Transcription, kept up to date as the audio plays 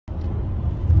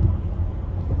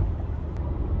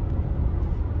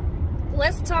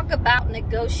let's talk about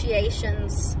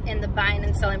negotiations in the buying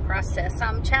and selling process.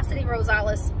 I'm Chastity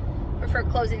Rosales, Preferred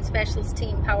Closing Specialist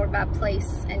Team, powered by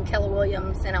Place and Keller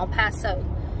Williams in El Paso.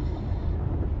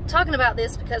 Talking about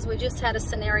this because we just had a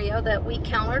scenario that we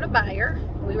countered a buyer.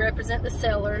 We represent the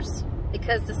sellers.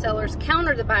 Because the sellers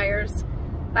countered the buyers,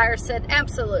 buyers said,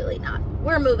 absolutely not.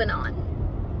 We're moving on.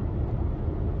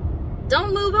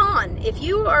 Don't move on. If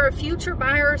you are a future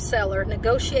buyer or seller,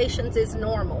 negotiations is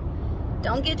normal.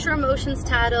 Don't get your emotions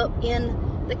tied up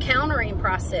in the countering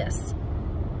process.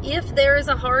 If there is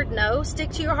a hard no, stick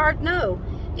to your hard no.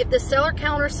 If the seller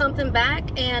counters something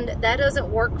back and that doesn't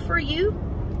work for you,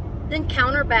 then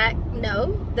counter back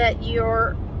no, that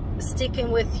you're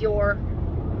sticking with your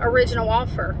original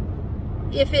offer.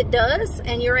 If it does,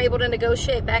 and you're able to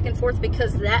negotiate back and forth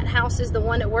because that house is the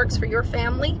one that works for your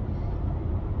family,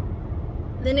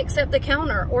 then accept the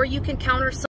counter, or you can counter some